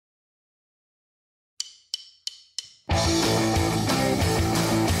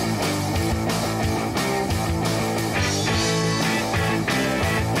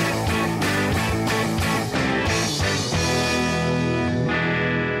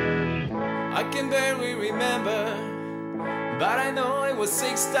I can barely remember, but I know it was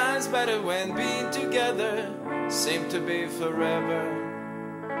 6 times better when being together seemed to be forever.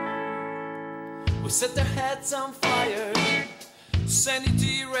 We set our heads on fire,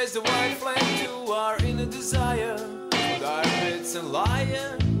 sanity raised the white flame to our inner desire. With our bits and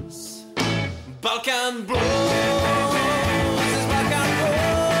lions, Balkan Blues is Balkan Blues.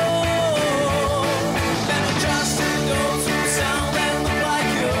 Never trust in those who sound and look like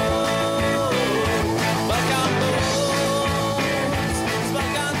you. Balkan Blues is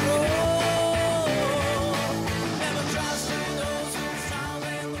Balkan Blues. Never trust in those who sound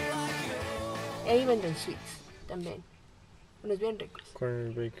and look like you. E ahí venden sweets también. Unos bien ricos.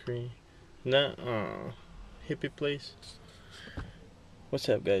 Corner bakery. That hippie place. What's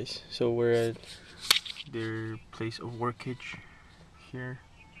up, guys? So we're at their place of workage here.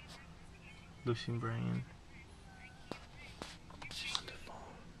 Lucy and Brian. She's on the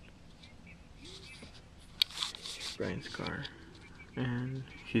phone. Here's Brian's car. And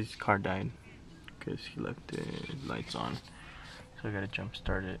his car died because he left the lights on. So I gotta jump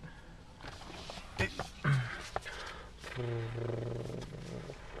start it.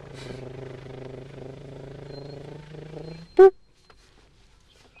 Boop.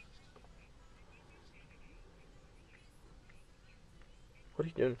 What are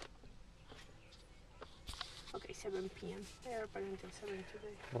you doing? Okay, 7 p.m. They are open until 7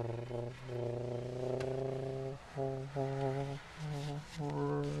 today.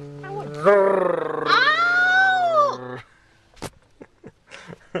 I want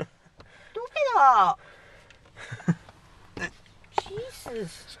Stúpido!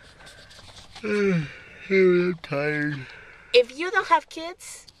 Jesus. I'm tired. If you don't have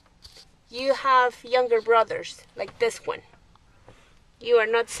kids, you have younger brothers like this one. You are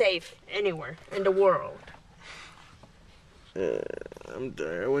not safe anywhere in the world. I'm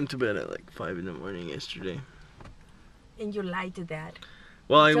tired. I went to bed at like 5 in the morning yesterday. And you lied to Dad.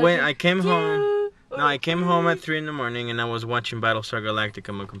 Well, I came home. No, I came home at 3 in the morning and I was watching Battlestar Galactica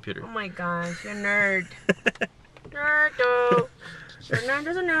on my computer. Oh my gosh, you're a nerd. Nerdo.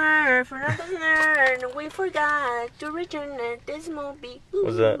 Fernando's a nerd. Fernando's a nerd. We forgot to return this movie.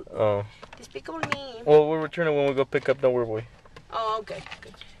 What's that? Oh. Despicable Me. Well, we'll return it when we go pick up Nowhere Boy. Oh, okay.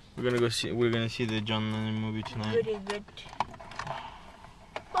 Good. We're gonna see the John Lennon movie tonight. Goody good.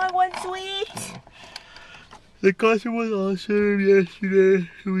 I want sweets. The concert was awesome yesterday.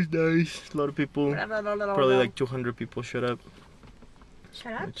 It was nice. A lot of people. Probably like 200 people showed up.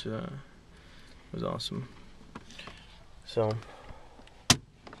 Shut up. Which was awesome. So.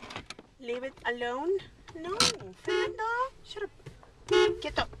 Leave it alone? No, Fernando. Shut up.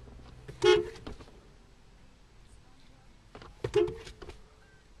 Quieto.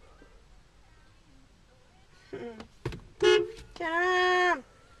 Jump.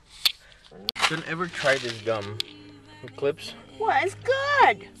 Don't ever try this gum. Clips. What? It's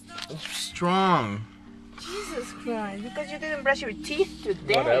good. It's strong. Jesus Christ. Because you didn't brush your teeth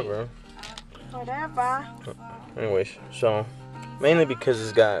today. Whatever. Whatever. Anyways, so mainly because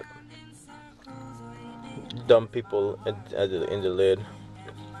it's got dumb people in the lid.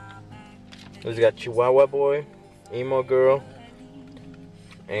 It's got Chihuahua Boy, Emo Girl,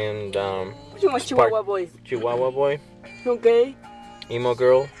 and Which one was Chihuahua Boy? Chihuahua Boy, Okay. Emo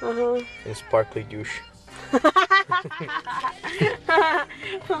Girl, Uh-huh. and Sparkly Douche.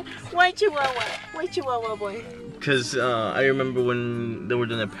 Why Chihuahua? Why Chihuahua Boy? Because I remember when they were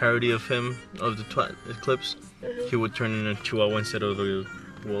doing a parody of him, of the clips, he would turn into a Chihuahua instead of the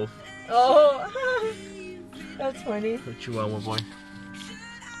wolf. Oh, that's funny. The Chihuahua Boy.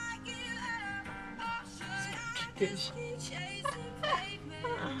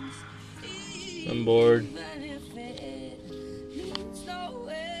 I'm bored.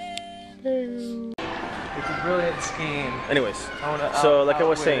 It's a brilliant scheme. Anyways, so like I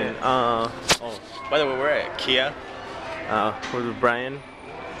was saying, oh, by the way, we're at Kia with Brian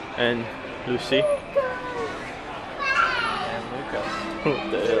and Lucy. And Lucas. What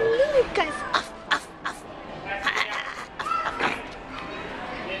the hell? Lucas.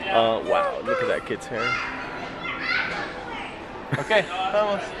 Wow, look at that kid's hair. Okay,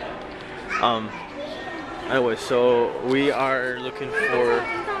 vamos. Anyway, so we are looking for.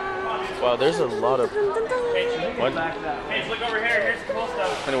 Wow, there's a lot of. What? Hey, look over here. Here's the cool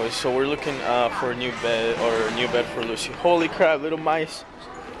stuff. Anyway, so we're looking for a new bed for Lucy. Holy crap, little mice!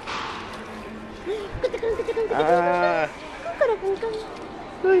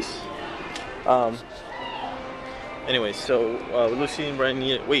 Nice. Anyway, so Lucy and Brian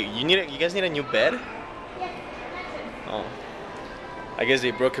need. Wait, you guys need a new bed? Oh. I guess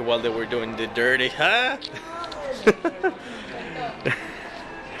they broke it while they were doing the dirty, huh?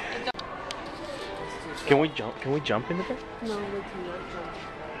 Can we jump? Can we jump in the bed? No, we cannot jump.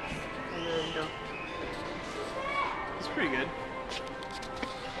 No. It's pretty good.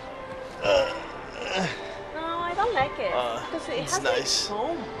 No, I don't like it. Because it it's has nice. like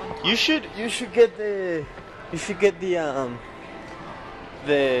foam on top. You should get the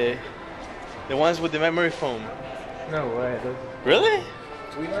ones with the memory foam. No way. Really?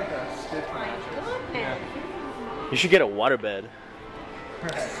 We like a stiff My goodness. You should get a waterbed. No,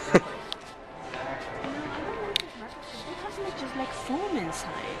 I don't like it. It has like just like foam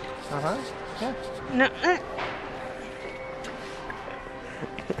inside. Uh-huh. Yeah. No.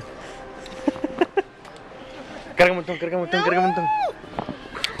 Carga un montón, carga un montón, carga un montón.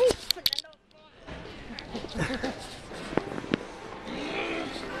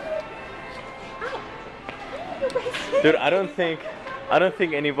 Dude, I don't think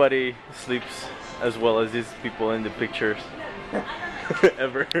anybody sleeps as well as these people in the pictures.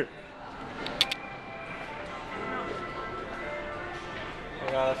 Ever.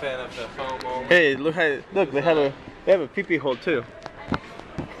 I'm not a fan of the foam only. Hey, look they have a pee-pee hole too.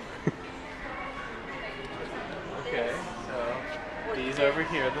 Okay, so these over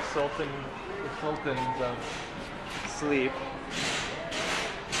here, the sultans of sleep.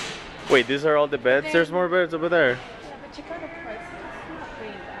 Wait, these are all the beds? There's more beds over there. Yeah, but check out the prices. It's not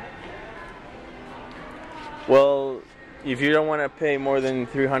really bad. Well, if you don't want to pay more than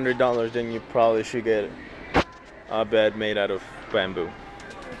 $300, then you probably should get a bed made out of bamboo.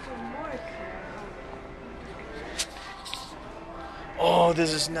 Oh,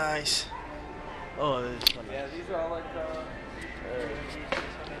 this is nice. Oh, this is so nice. Yeah, these are all like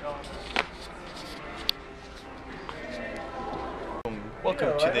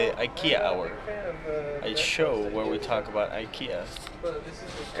Welcome to the IKEA Hour, a show where we talk about IKEA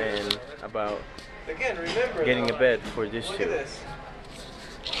and about again, remember, getting a bed for this look two. at this.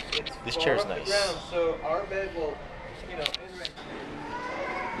 It's This far chair's off the nice. ground, so our bed will, in range.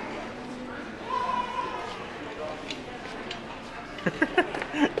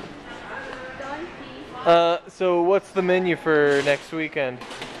 So what's the menu for next weekend?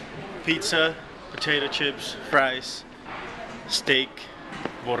 Pizza, potato chips, fries, steak,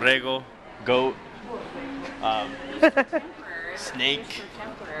 borrego, goat, snake,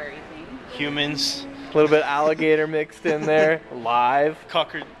 humans, A little bit alligator mixed in there, live.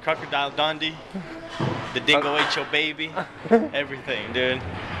 crocodile Dundee, the dingo ate your baby, everything, dude.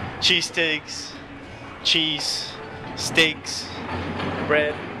 Cheesesteaks, cheese, steaks,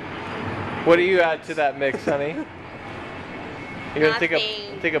 bread. What do you add to that mix, honey? You're gonna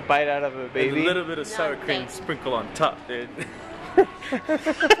Nothing. take a bite out of a baby? And a little bit of sour cream Nothing. sprinkle on top, dude.